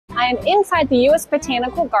I am inside the U.S.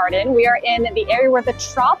 Botanical Garden. We are in the area where the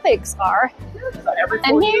tropics are.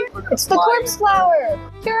 And here, it's the corpse flower.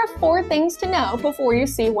 Here are 4 things to know before you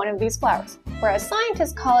see one of these flowers, whereas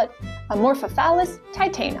scientists call it Amorphophallus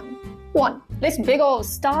titanum. 1. This big old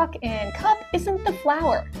stalk and cup isn't the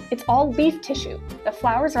flower. It's all leaf tissue. The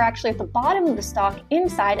flowers are actually at the bottom of the stalk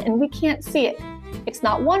inside and we can't see it. It's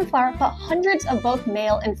not one flower, but hundreds of both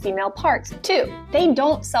male and female parts. 2. They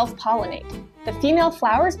don't self-pollinate. The female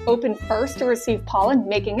flowers open first to receive pollen,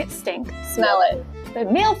 making it stink. Smell it. The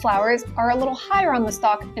male flowers are a little higher on the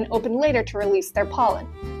stalk and open later to release their pollen,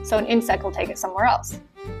 so an insect will take it somewhere else.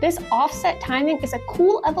 This offset timing is a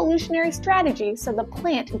cool evolutionary strategy so the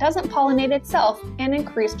plant doesn't pollinate itself and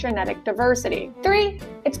increase genetic diversity. 3.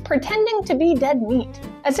 It's pretending to be dead meat.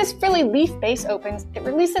 As this frilly leaf base opens, it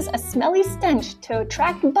releases a smelly stench to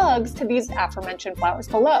attract bugs to these aforementioned flowers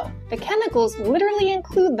below. The chemicals literally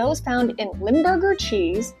include those found in Limburger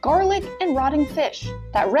cheese, garlic, and rotting fish.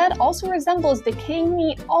 That red also resembles decaying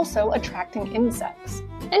meat, also attracting insects.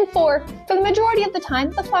 And 4, for the majority of the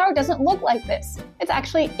time, the flower doesn't look like this. It's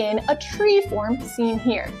actually in a tree form seen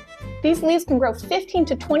here. These leaves can grow 15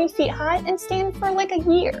 to 20 feet high and stand for like a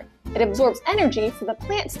year. It absorbs energy from the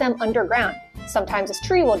plant stem underground. Sometimes this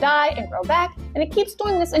tree will die and grow back, and it keeps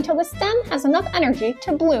doing this until the stem has enough energy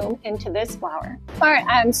to bloom into this flower. All right,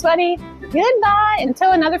 I'm sweaty. Goodbye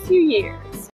until another few years.